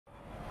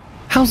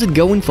How's it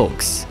going,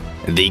 folks?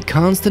 The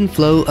constant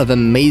flow of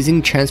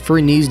amazing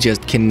transfer news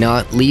just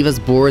cannot leave us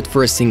bored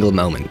for a single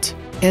moment,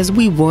 as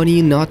we want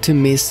you not to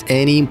miss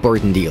any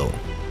important deal.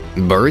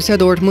 Borussia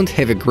Dortmund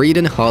have agreed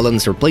on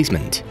Haaland's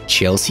replacement,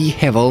 Chelsea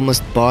have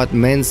almost bought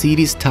Man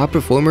City's top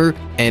performer,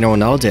 and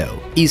Ronaldo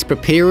is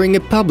preparing a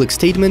public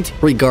statement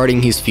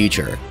regarding his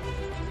future.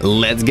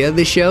 Let's get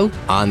the show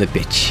on the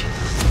pitch.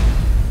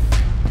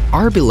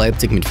 RB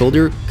Leipzig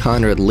midfielder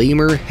Konrad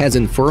Laimer has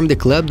informed the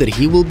club that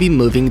he will be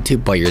moving to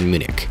Bayern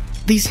Munich.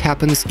 This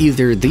happens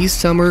either this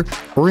summer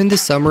or in the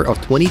summer of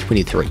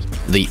 2023.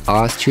 The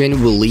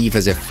Austrian will leave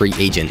as a free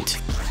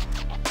agent.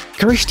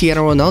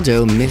 Cristiano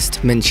Ronaldo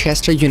missed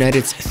Manchester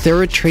United's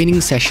third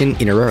training session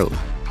in a row.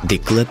 The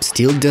club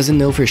still doesn't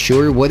know for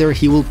sure whether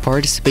he will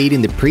participate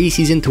in the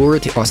pre-season tour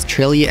to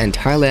Australia and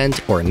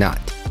Thailand or not.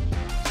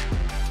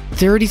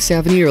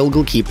 37-year-old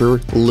goalkeeper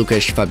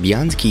Łukasz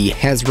Fabianski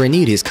has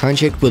renewed his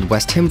contract with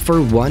West Ham for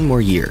one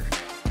more year.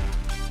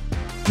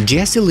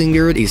 Jesse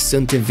Lingard is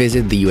soon to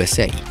visit the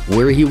USA,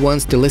 where he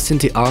wants to listen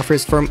to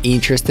offers from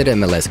interested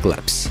MLS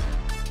clubs.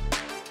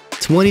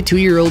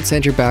 22-year-old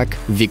centre-back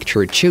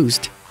Victor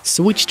Chust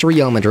switched to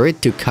Real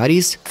Madrid to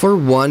Cadiz for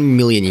 €1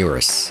 million.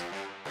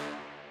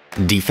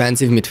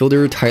 Defensive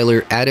midfielder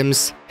Tyler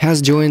Adams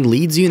has joined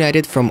Leeds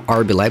United from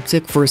RB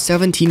Leipzig for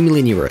 €17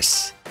 million.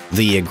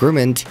 The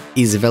agreement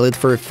is valid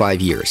for 5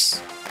 years.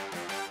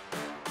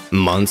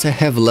 Monza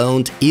have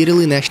loaned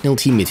Italy national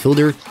team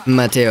midfielder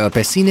Matteo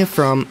Pessina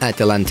from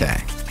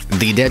Atalanta.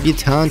 The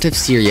debutant of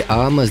Serie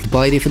A must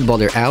buy the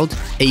footballer out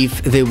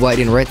if the White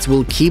and Reds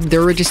will keep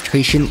their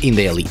registration in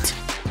the elite.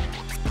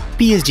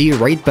 PSG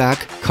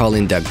right-back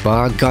Colin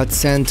Dagba got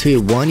sent to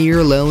a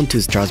one-year loan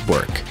to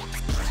Strasbourg.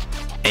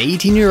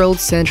 18-year-old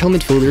central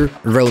midfielder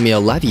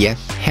Romeo Lavia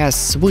has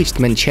switched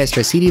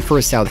Manchester City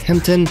for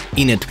Southampton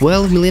in a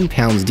 £12 million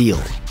deal.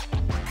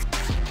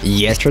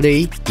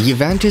 Yesterday,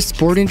 Juventus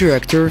sporting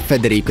director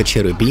Federico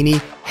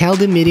Cherubini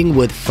held a meeting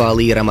with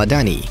Fali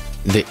Ramadani,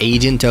 the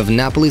agent of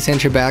Napoli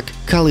centre-back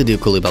Kalidou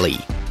Koulibaly.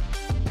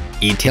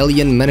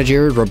 Italian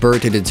manager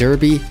Roberto De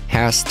Zerbi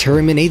has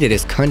terminated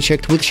his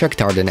contract with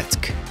Shakhtar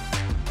Donetsk.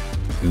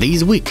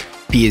 This week,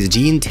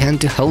 PSG intend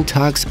to hold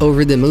talks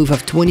over the move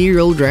of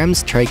 20-year-old Rams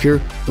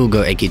striker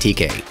Ugo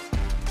Ekitike.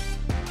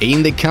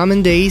 In the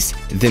coming days,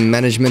 the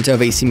management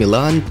of AC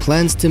Milan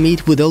plans to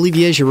meet with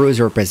Olivier Giroud's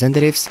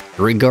representatives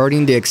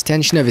regarding the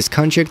extension of his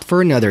contract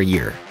for another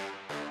year.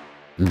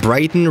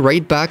 Brighton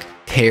right-back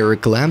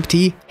Tariq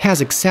Lamptey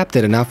has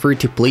accepted an offer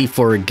to play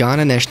for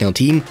Ghana national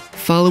team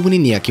following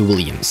Iñaki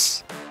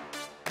Williams.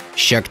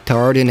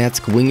 Shakhtar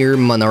Donetsk winger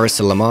Manar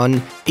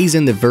Salomon is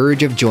on the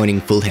verge of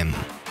joining Fulham.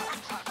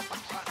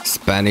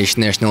 Spanish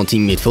national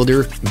team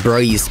midfielder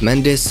Jorge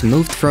Mendes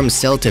moved from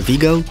Celta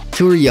Vigo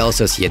to Real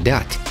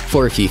Sociedad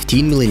for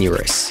 €15 million.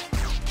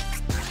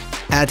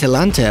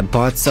 Atalanta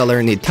bought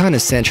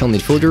Salernitana central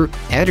midfielder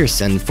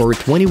Ederson for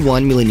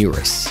 €21 million.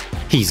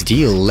 His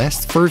deal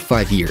lasts for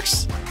 5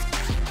 years.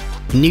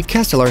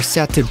 Newcastle are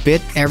set to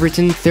bid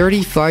Everton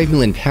 £35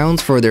 million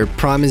for their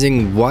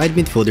promising wide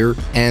midfielder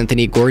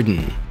Anthony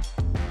Gordon.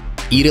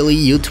 Italy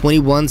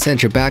U21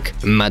 centre-back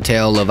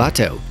Matteo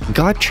Lovato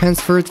got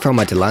transferred from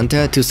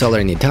Atalanta to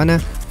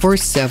Salernitana for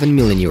 €7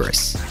 million.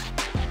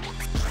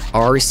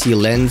 RC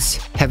Lens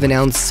have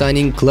announced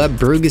signing Club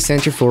Brugge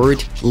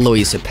centre-forward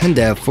Lois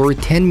Openda for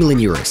 €10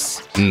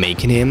 million,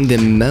 making him the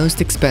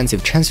most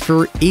expensive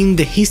transfer in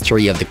the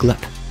history of the club.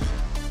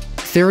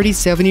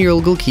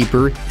 37-year-old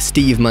goalkeeper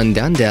Steve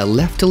Mandanda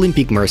left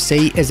Olympique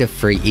Marseille as a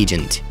free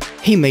agent.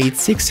 He made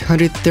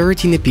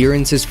 613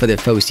 appearances for the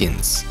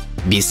Phocéens.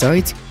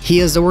 Besides, he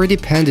has already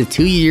penned a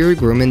 2-year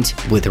agreement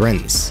with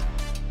Rennes.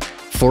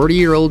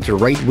 40-year-old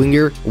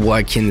right-winger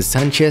Joaquin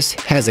Sanchez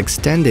has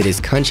extended his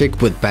contract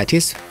with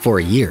Betis for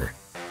a year.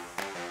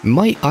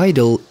 My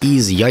idol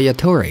is Yaya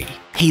Touré.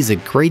 He's a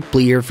great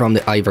player from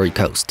the Ivory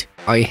Coast.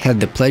 I had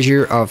the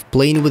pleasure of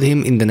playing with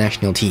him in the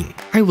national team.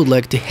 I would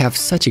like to have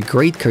such a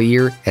great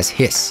career as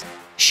his,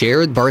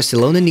 shared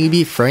Barcelona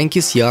newbie Frank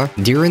Isia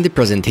during the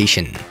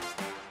presentation.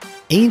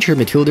 Inter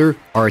midfielder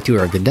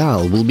Arturo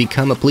Vidal will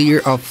become a player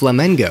of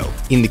Flamengo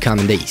in the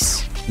coming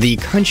days. The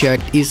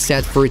contract is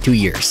set for 2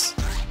 years.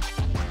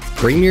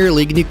 Premier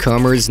League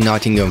newcomers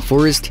Nottingham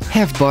Forest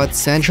have bought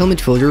central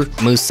midfielder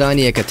Moussa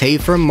Niakhaté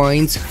from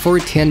Mainz for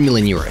 €10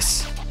 million.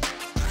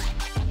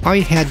 I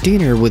had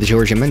dinner with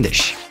Jorge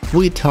Mendes.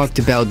 We talked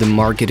about the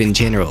market in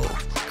general.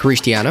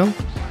 Cristiano?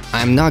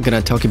 I'm not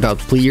gonna talk about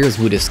players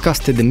we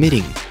discussed at the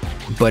meeting,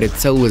 but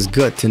it's always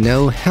good to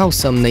know how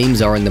some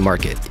names are in the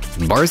market.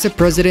 Barca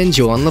president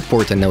Joan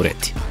Laporta noted.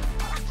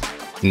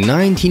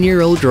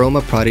 19-year-old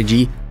Roma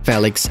prodigy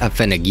Felix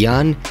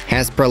Afenagian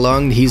has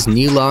prolonged his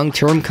new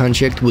long-term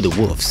contract with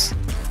the Wolves.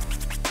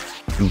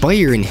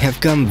 Bayern have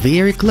come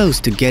very close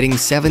to getting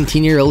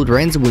 17-year-old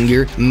Rennes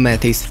winger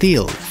Mathys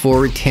Thiel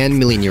for €10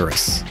 million.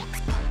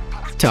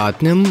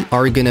 Tottenham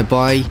are gonna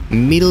buy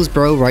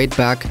Middlesbrough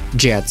right-back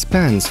Jed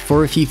Spence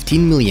for €15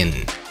 million.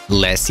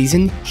 Last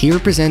season, he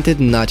represented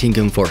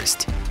Nottingham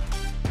Forest.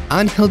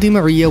 Angel Di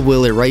Maria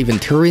will arrive in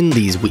Turin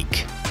this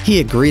week. he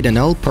agreed on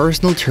all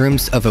personal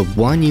terms of a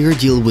one-year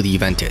deal with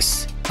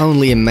Juventus.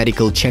 Only a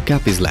medical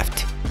checkup is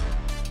left.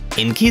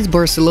 In case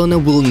Barcelona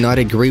will not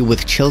agree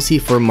with Chelsea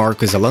for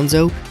Marcos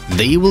Alonso,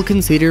 they will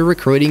consider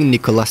recruiting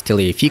Nicolas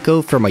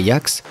Tagliafico from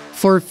Ajax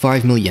for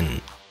 $5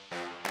 million.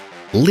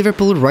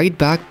 Liverpool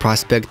right-back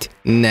prospect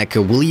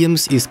Neco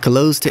Williams is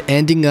close to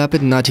ending up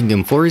at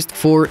Nottingham Forest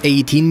for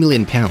 £18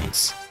 million.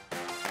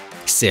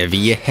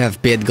 Sevilla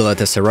have bid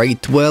Galatasaray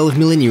 €12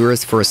 million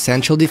for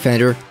central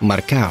defender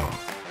Marcao.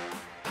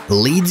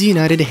 Leeds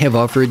United have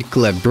offered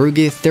Club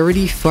Brugge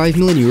 €35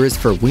 million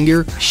for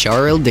winger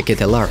Charles de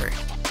Ketelaere.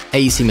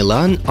 AC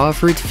Milan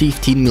offered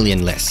 15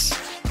 million less.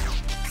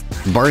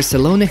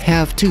 Barcelona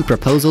have two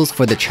proposals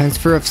for the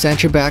transfer of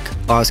centre-back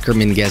Oscar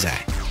Mingueza,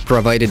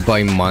 provided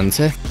by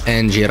Monza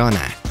and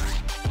Girona.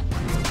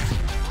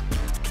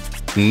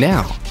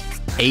 Now,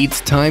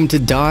 it's time to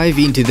dive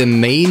into the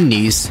main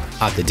news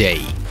of the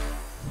day.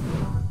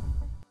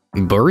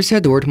 Borussia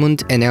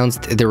Dortmund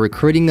announced the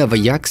recruiting of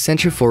Ajax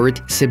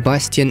centre-forward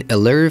Sebastian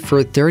Aller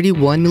for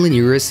 €31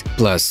 million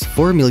plus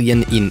 4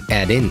 million in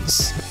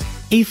add-ins.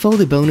 If all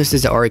the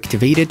bonuses are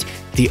activated,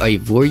 the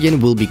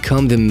Ivorian will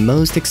become the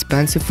most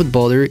expensive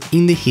footballer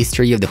in the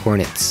history of the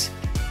Hornets.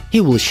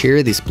 He will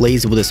share this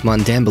place with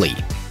Ousmane Dembélé,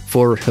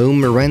 for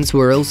whom rents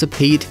were also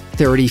paid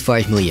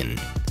 €35 million.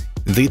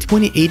 The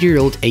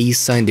 28-year-old ace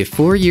signed a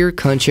 4-year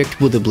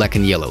contract with the Black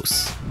and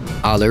Yellows.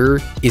 Aller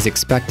is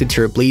expected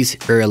to replace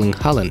Erling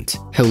Haaland,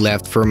 who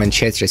left for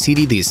Manchester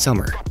City this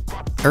summer.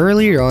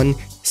 Earlier on,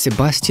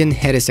 Sebastian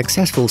had a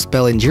successful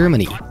spell in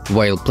Germany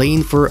while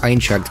playing for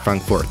Eintracht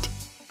Frankfurt.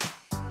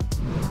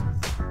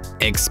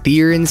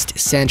 Experienced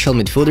central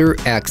midfielder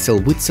Axel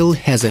Witsel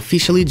has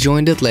officially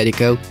joined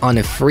Atletico on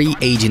a free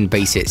agent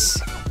basis.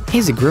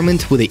 His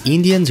agreement with the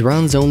Indians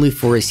runs only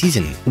for a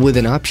season, with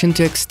an option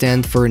to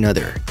extend for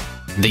another.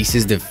 This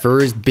is the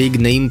first big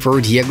name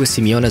for Diego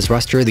Simeone's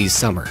roster this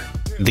summer.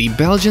 The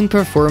Belgian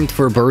performed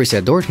for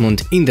Borussia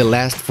Dortmund in the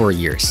last 4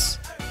 years.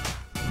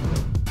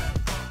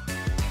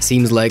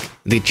 Seems like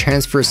the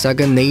transfer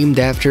saga named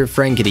after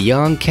Frenkie de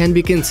Jong can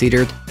be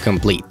considered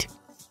complete.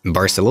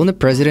 Barcelona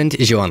president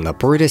Joan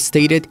Laporta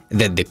stated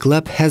that the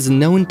club has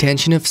no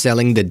intention of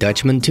selling the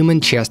Dutchman to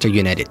Manchester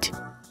United.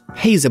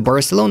 He's a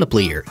Barcelona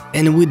player,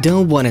 and we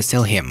don't want to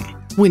sell him.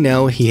 We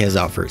know he has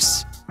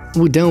offers.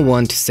 We don't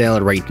want to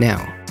sell right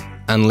now,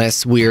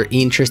 unless we're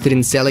interested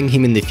in selling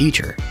him in the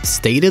future,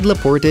 stated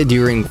Laporta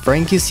during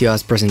Frenkie de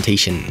Jong's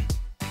presentation.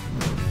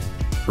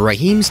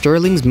 Raheem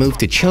Sterling's move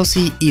to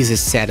Chelsea is a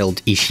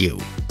settled issue.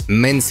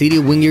 Man City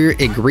winger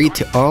agreed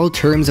to all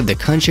terms of the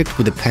contract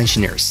with the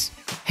pensioners.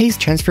 His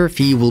transfer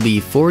fee will be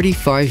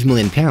 £45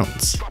 million.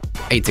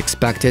 It's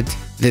expected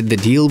that the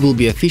deal will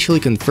be officially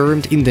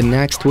confirmed in the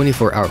next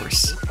 24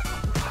 hours.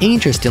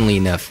 Interestingly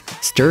enough,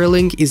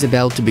 Sterling is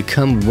about to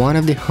become one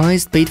of the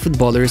highest-paid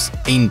footballers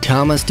in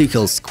Thomas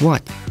Tuchel's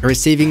squad,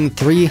 receiving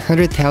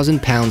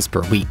 £300,000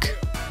 per week.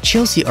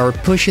 Chelsea are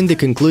pushing the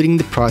concluding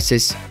the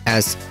process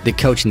as the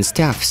coaching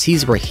staff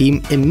sees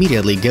Raheem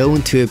immediately go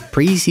into a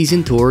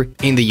pre-season tour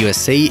in the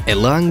USA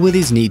along with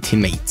his new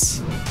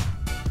teammates.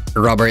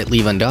 Robert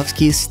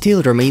Lewandowski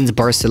still remains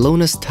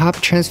Barcelona's top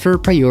transfer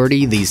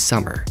priority this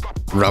summer.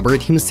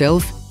 Robert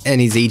himself and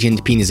his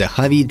agent Pini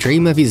Zahavi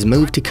dream of his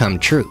move to come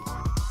true,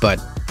 but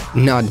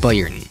not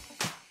Bayern.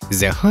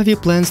 Zahavi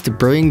plans to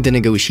bring the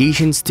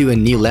negotiations to a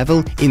new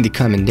level in the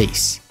coming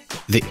days.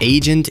 The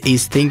agent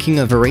is thinking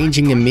of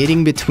arranging a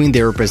meeting between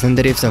the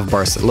representatives of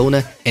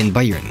Barcelona and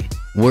Bayern,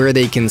 where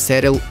they can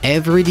settle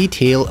every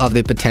detail of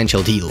the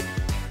potential deal.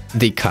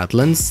 The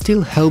Catalans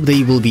still hope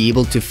they will be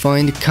able to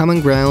find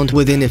common ground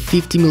within a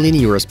 €50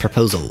 million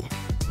proposal.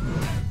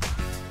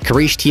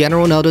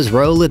 Cristiano Ronaldo's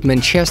role at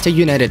Manchester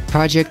United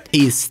project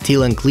is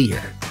still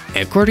unclear.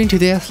 According to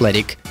The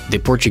Athletic, the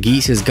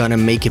Portuguese is gonna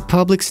make a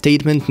public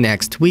statement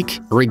next week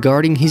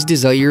regarding his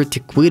desire to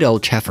quit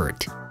Old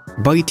Trafford.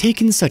 By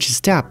taking such a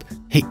step,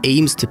 he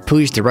aims to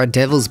push the Red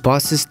Devils'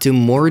 bosses to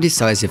more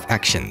decisive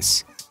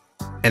actions.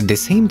 At the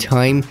same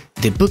time,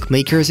 the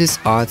bookmakers'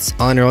 odds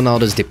on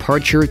Ronaldo's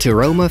departure to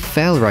Roma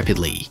fell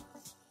rapidly.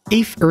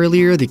 If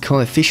earlier the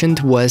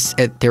coefficient was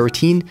at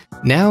 13,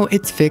 now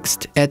it's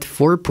fixed at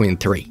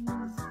 4.3.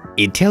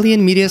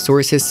 Italian media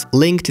sources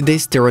linked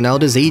this to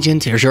Ronaldo's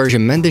agent Jorge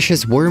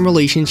Mendes' warm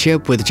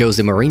relationship with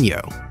Jose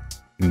Mourinho.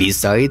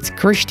 Besides,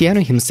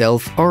 Cristiano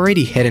himself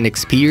already had an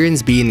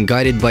experience being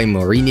guided by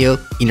Mourinho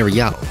in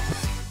Real.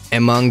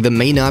 Among the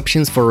main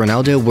options for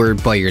Ronaldo were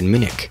Bayern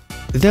Munich,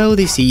 though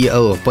the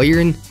CEO of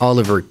Bayern,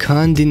 Oliver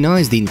Kahn,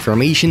 denies the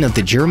information of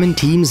the German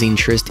team's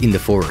interest in the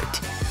forward.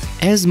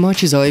 As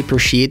much as I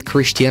appreciate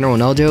Cristiano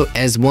Ronaldo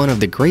as one of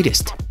the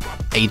greatest,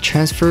 a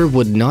transfer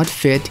would not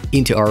fit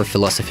into our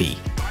philosophy,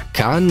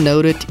 Kahn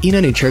noted in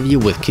an interview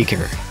with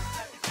Kicker.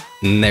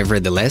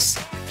 Nevertheless,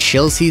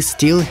 Chelsea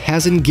still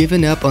hasn't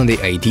given up on the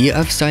idea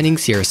of signing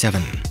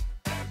CR7.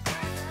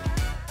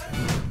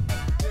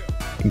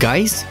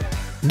 Guys,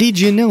 did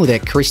you know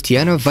that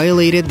Cristiano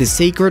violated the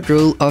sacred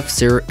rule of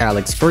Sir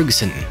Alex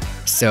Ferguson,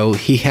 so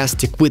he has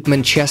to quit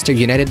Manchester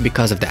United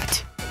because of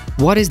that?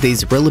 What is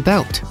this rule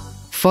about?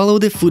 Follow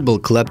the Football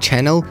Club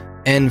channel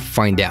and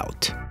find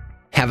out.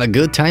 Have a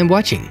good time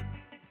watching.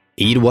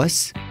 It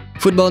was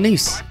Football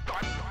News.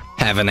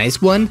 Have a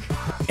nice one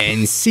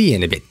and see you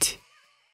in a bit.